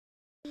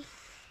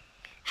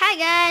Hi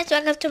guys!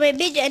 Welcome to my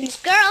video and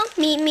this girl,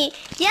 Mimi.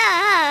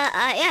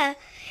 Yeah.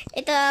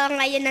 Ito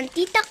ngayon ng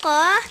tita ko.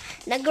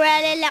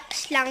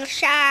 Nagre-relax lang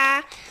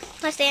siya.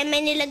 Kasi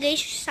may nilagay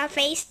siya sa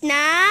face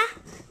na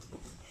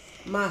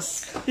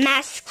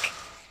mask.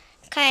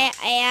 Kaya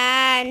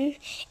ayan.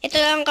 Ito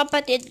lang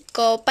kapatid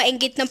ko.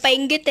 Painggit ng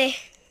painggit eh.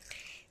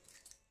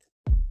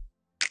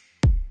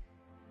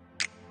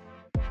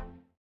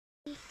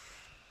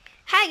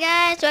 Hi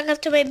guys! Welcome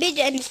to my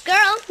video and this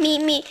girl,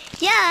 Mimi.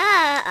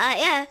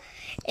 Yeah.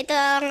 Ito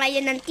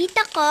ngayon ng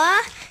tita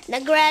ko.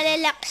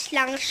 Nagre-relax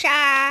lang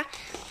siya.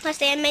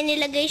 Kasi may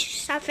nilagay siya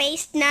sa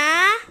face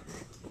na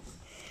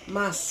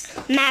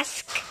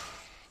mask.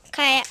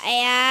 Kaya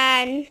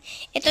ayan.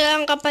 Ito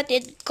lang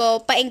kapatid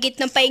ko.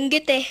 Painggit ng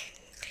painggit eh.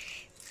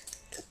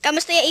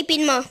 Kamusta yung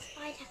ipin mo?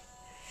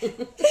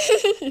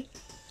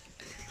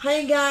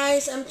 Hi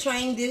guys, I'm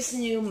trying this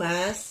new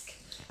mask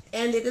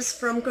and it is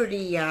from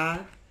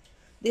Korea.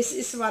 This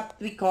is what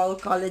we call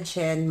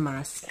collagen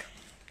mask.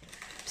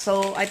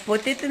 So I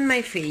put it in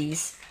my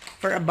face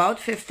for about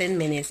 15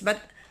 minutes. But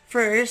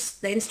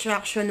first, the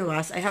instruction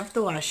was I have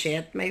to wash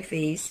it, my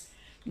face,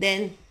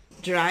 then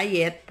dry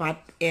it, pat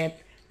it,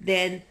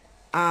 then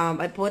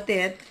I put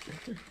it,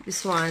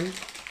 this one.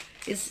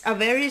 It's a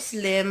very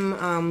slim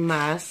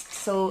mask.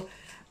 So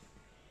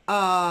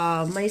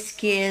my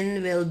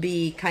skin will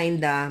be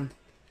kinda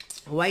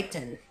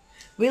whitened.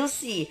 We'll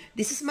see.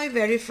 This is my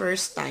very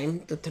first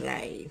time to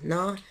try,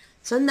 no?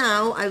 So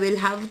now I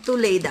will have to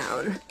lay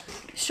down.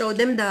 Show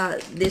them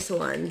this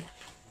one.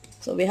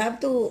 So we have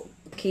to,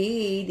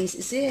 okay, this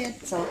is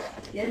it. So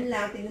yan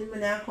lang, tingnan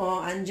mo na ako,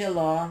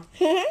 Angelo.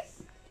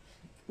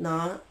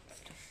 No?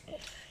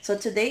 So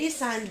today is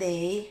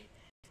Sunday.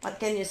 What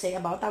can you say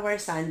about our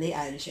Sunday,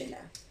 Angela?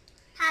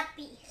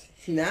 Happy.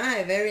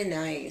 Nice, very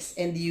nice.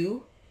 And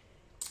you?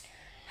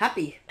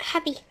 Happy?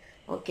 Happy.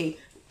 Okay.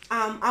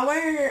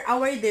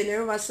 Our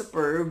dinner was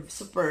superb.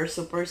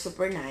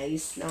 Super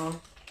nice, no?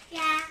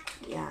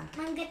 Yeah.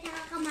 Manggat na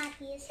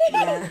kamatis.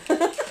 Yeah.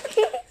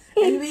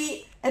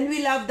 and we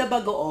love the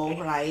bagoong,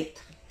 right?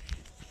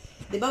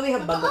 Di ba we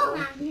have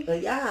bagoong?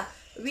 Yeah.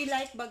 We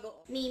like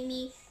bagoong.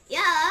 Mimi.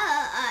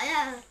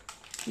 Yeah.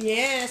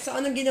 Yes. So,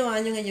 anong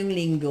ginawa nyo ngayong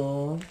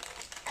linggo?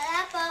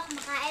 Po,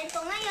 kumakain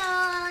po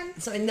ngayon.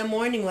 So, in the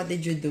morning, what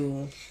did you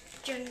do?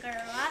 Drink our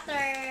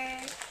water.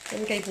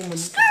 Saan kayo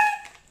pumunta?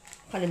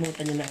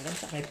 Kalimutan nyo na agad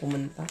sa kayo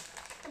pumunta.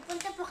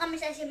 Napunta po kami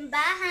sa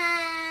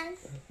simbahan.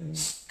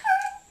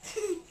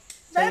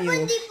 So, Pero po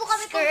you? hindi po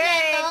kami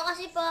kompleto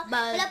kasi po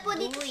wala po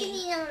dito si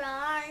Ninang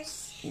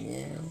Lars.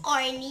 Yeah.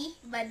 Corny,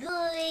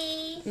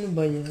 baduy, Ano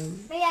ba yan?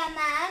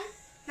 mayaman,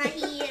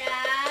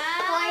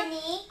 mahirap,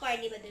 corny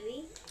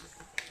baduy.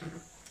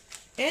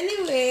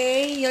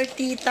 Anyway, your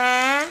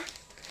tita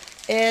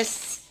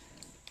is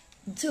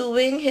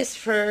doing his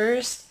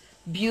first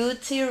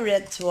beauty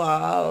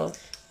ritual.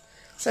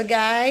 So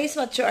guys,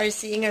 what you are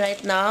seeing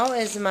right now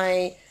is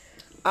my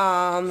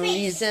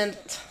recent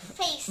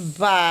Face.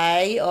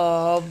 buy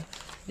of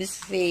this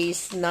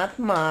face, not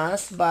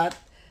mask, but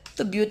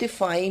to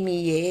beautify me.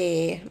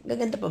 Yeah.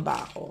 Gaganda pa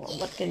ba ako?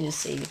 What can you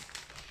say?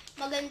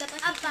 Maganda pa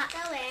si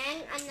Tita Weng,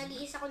 ang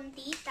nag-iisa kong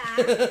tita.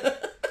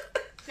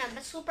 Na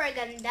super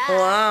ganda.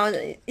 Wow,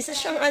 isa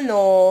siyang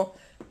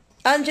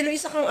Angelo,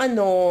 isa kang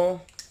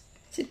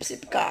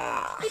sip-sip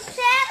ka.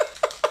 Sip!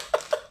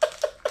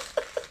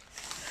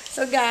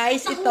 So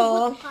guys,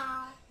 ito,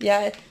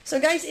 yeah. So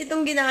guys,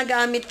 itong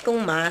ginagamit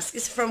kong mask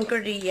is from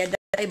Korea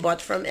that I bought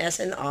from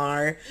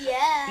SNR.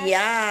 Yes.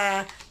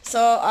 Yeah. So,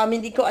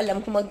 hindi ko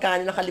alam kung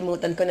magkano,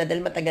 nakalimutan ko na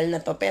dahil matagal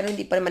na to, pero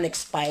hindi pa naman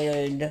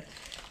expired.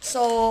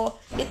 So,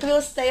 it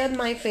will stay on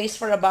my face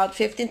for about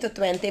 15 to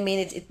 20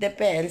 minutes. It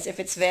depends if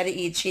it's very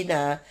itchy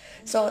na.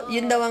 So,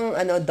 yun daw ang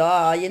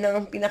yun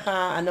ang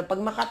pinaka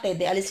pag makate,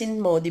 di alisin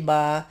mo, di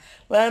ba?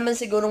 Wala naman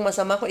sigurong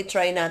masama kung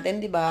i-try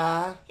natin, di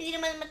ba? Hindi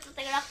naman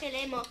matatagal ang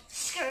kilay mo.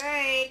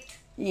 Skirt.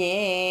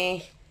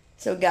 Yeah.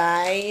 So,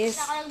 guys.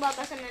 Ako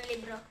nagbabasa ng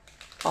libro.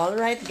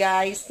 Alright,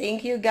 guys.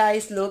 Thank you,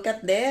 guys. Look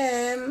at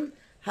them.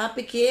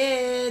 Happy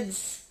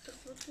kids.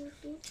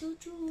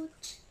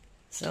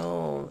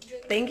 So,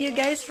 thank you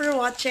guys for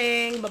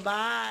watching.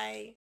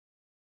 Bye-bye.